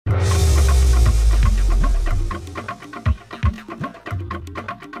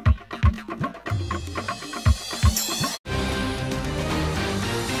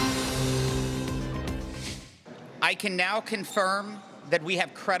can now confirm that we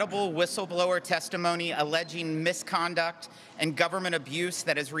have credible whistleblower testimony alleging misconduct and government abuse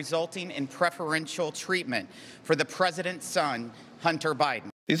that is resulting in preferential treatment for the president's son, Hunter Biden.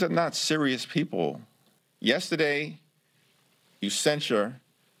 These are not serious people. Yesterday, you censure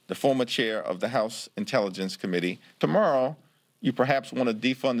the former chair of the House Intelligence Committee. Tomorrow, you perhaps want to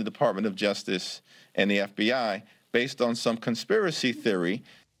defund the Department of Justice and the FBI based on some conspiracy theory.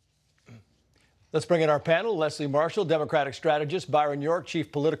 Let's bring in our panel. Leslie Marshall, Democratic strategist. Byron York, chief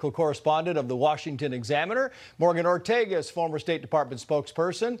political correspondent of the Washington Examiner. Morgan Ortegas, former State Department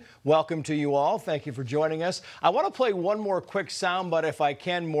spokesperson. Welcome to you all. Thank you for joining us. I want to play one more quick soundbite, if I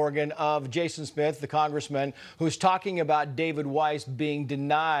can, Morgan, of Jason Smith, the congressman, who's talking about David Weiss being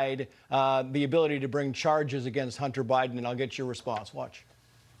denied the ability to bring charges against Hunter Biden, and I'll get your response. Watch.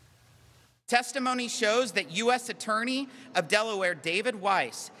 Testimony shows that U.S. Attorney of Delaware David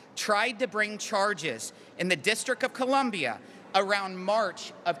Weiss tried to bring charges in the District of Columbia around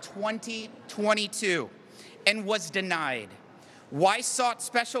March of 2022 and was denied. Weiss sought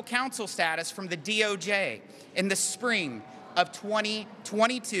special counsel status from the DOJ in the spring of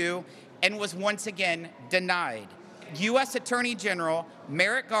 2022 and was once again denied. U.S. Attorney General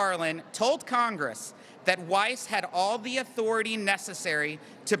Merrick Garland told Congress that Weiss had all the authority necessary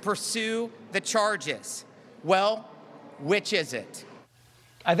to pursue the charges. Well, which is it?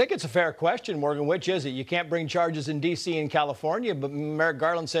 I think it's a fair question, Morgan. Which is it? You can't bring charges in D.C. and California, but Merrick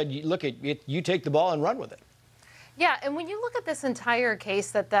Garland said, look, you take the ball and run with it. Yeah, and when you look at this entire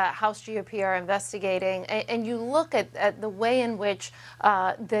case that the House GOP are investigating, and you look at the way in which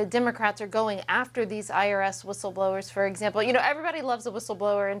the Democrats are going after these IRS whistleblowers, for example, you know, everybody loves a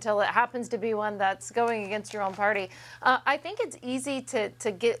whistleblower until it happens to be one that's going against your own party. I think it's easy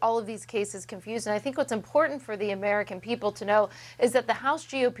to get all of these cases confused, and I think what's important for the American people to know is that the House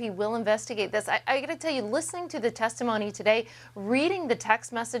GOP will investigate this. I got to tell you, listening to the testimony today, reading the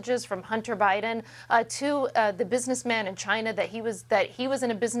text messages from Hunter Biden to the businessman in China that he was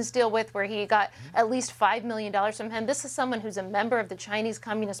in a business deal with, where he got at least $5 million from him. This is someone who's a member of the Chinese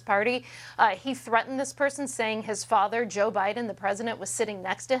Communist Party. He threatened this person, saying his father, Joe Biden, the president, was sitting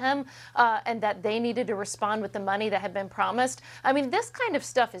next to him, and that they needed to respond with the money that had been promised. I mean, this kind of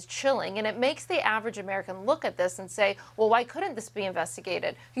stuff is chilling, and it makes the average American look at this and say, well, why couldn't this be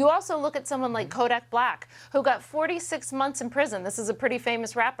investigated? You also look at someone like Kodak Black, who got 46 months in prison. This is a pretty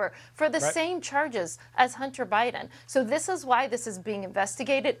famous rapper, for the same charges as Hunter Biden. So this is why this is being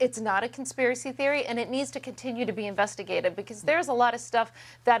investigated. It's not a conspiracy theory, and it needs to continue to be investigated, because there's a lot of stuff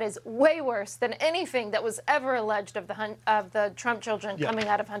that is way worse than anything that was ever alleged of the Trump children coming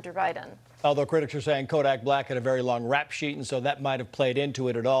out of Hunter Biden. Although critics are saying Kodak Black had a very long rap sheet, and so that might have played into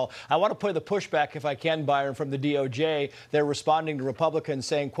it at all. I want to play the pushback, if I can, Byron, from the DOJ. They're responding to Republicans,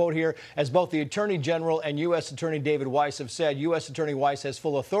 saying, quote here, as both the Attorney General and U.S. Attorney David Weiss have said, U.S. Attorney Weiss has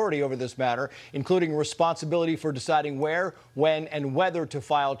full authority over this matter, including responsibility for deciding where, when, and whether to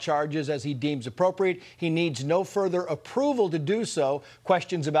file charges as he deems appropriate. He needs no further approval to do so.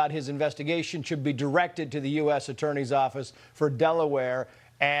 Questions about his investigation should be directed to the U.S. Attorney's Office for Delaware.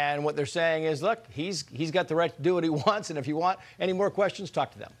 And what they're saying is, look, he's got the right to do what he wants, and if you want any more questions,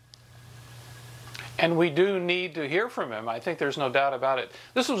 talk to them. And we do need to hear from him. I think there's no doubt about it.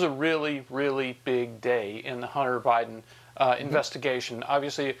 This was a really, really big day in the Hunter Biden investigation.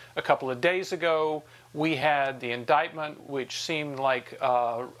 Obviously, a couple of days ago, we had the indictment, which seemed like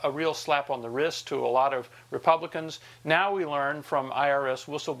a real slap on the wrist to a lot of Republicans. Now we learn from IRS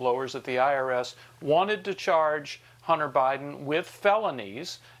whistleblowers that the IRS wanted to charge Hunter Biden with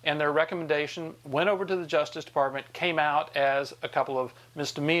felonies, and their recommendation went over to the Justice Department, came out as a couple of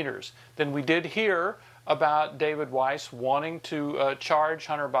misdemeanors. Then we did hear about David Weiss wanting to charge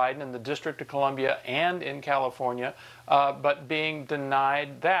Hunter Biden in the District of Columbia and in California, but being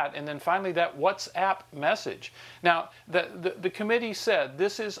denied that. And then finally, that WhatsApp message. Now, the committee said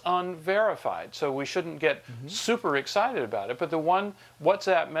this is unverified, so we shouldn't get super excited about it. But the one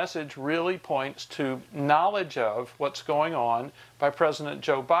WhatsApp message really points to knowledge of what's going on by President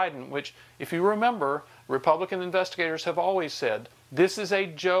Joe Biden, which, if you remember, Republican investigators have always said this is a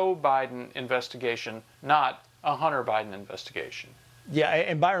Joe Biden investigation, not a Hunter Biden investigation. Yeah,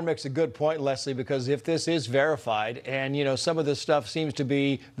 and Byron makes a good point, Leslie, because if this is verified, and, you know, some of this stuff seems to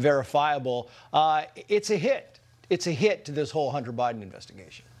be verifiable, it's a hit. It's a hit to this whole Hunter Biden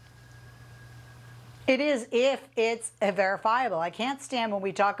investigation. It is if it's verifiable. I can't stand when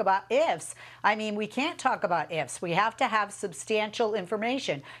we talk about ifs. I mean, we can't talk about ifs. We have to have substantial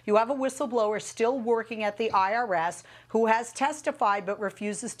information. You have a whistleblower still working at the IRS who has testified but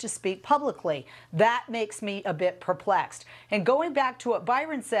refuses to speak publicly. That makes me a bit perplexed. And going back to what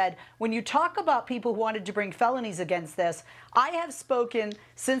Byron said, when you talk about people who wanted to bring felonies against this, I have spoken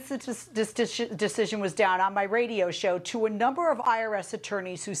since this decision was down on my radio show to a number of IRS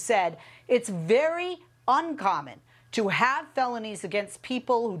attorneys who said it's very uncommon to have felonies against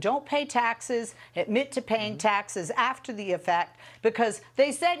people who don't pay taxes, admit to paying taxes after the effect, because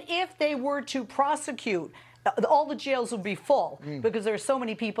they said if they were to prosecute, all the jails would be full because there are so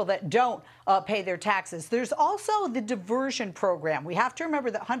many people that don't pay their taxes. There's also the diversion program. We have to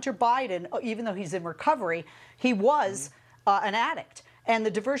remember that Hunter Biden, even though he's in recovery, he was an addict. And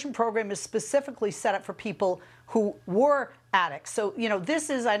the diversion program is specifically set up for people who were addicts. So, you know, this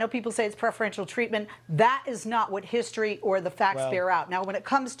is, I know people say it's preferential treatment. That is not what history or the facts bear out. Now, when it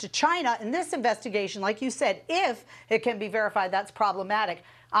comes to China, in this investigation, like you said, if it can be verified, that's problematic.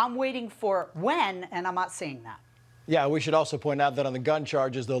 I'm waiting for when, and I'm not seeing that. Yeah, we should also point out that on the gun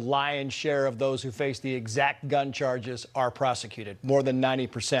charges, the lion's share of those who face the exact gun charges are prosecuted, more than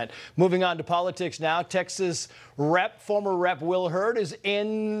 90%. Moving on to politics now, Texas former Rep Will Hurd is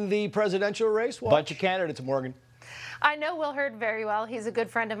in the presidential race. Bunch of candidates, Morgan. I know Will Hurd very well. He's a good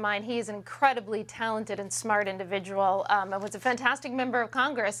friend of mine. He's an incredibly talented and smart individual and was a fantastic member of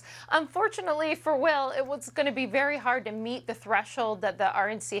Congress. Unfortunately for Will, it was going to be very hard to meet the threshold that the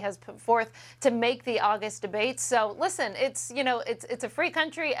RNC has put forth to make the August debates. So listen, it's a free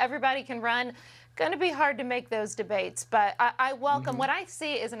country. Everybody can run. Going to be hard to make those debates, but I welcome what I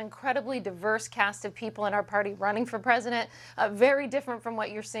see is an incredibly diverse cast of people in our party running for president, very different from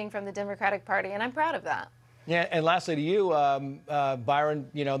what you're seeing from the Democratic Party, and I'm proud of that. Yeah, and lastly to you, Byron,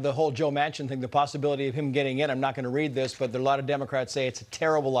 you know, the whole Joe Manchin thing, the possibility of him getting in, I'm not going to read this, but there are a lot of Democrats say it's a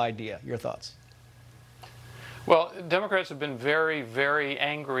terrible idea. Your thoughts? Well, Democrats have been very, very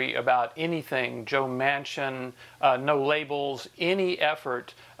angry about anything, Joe Manchin, no labels, any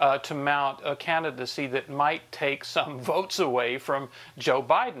effort to mount a candidacy that might take some votes away from Joe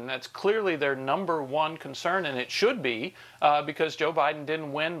Biden. That's clearly their #1 concern, and it should be, because Joe Biden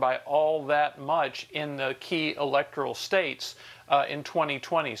didn't win by all that much in the key electoral states in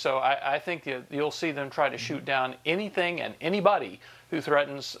 2020. So I think you'll see them try to shoot down anything and anybody who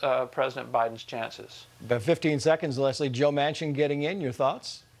threatens President Biden's chances. About 15 seconds, Leslie. Joe Manchin getting in. Your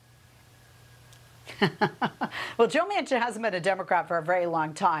thoughts? Well, Joe Manchin hasn't been a Democrat for a very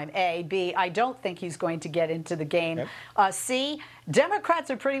long time, A. B, I don't think he's going to get into the game. Yep. C, Democrats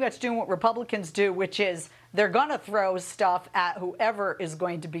are pretty much doing what Republicans do, which is they're going to throw stuff at whoever is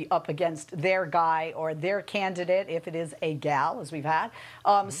going to be up against their guy or their candidate, if it is a gal, as we've had.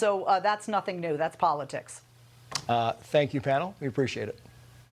 So that's nothing new. That's politics. Thank you, panel. We appreciate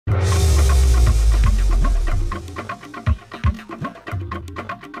it.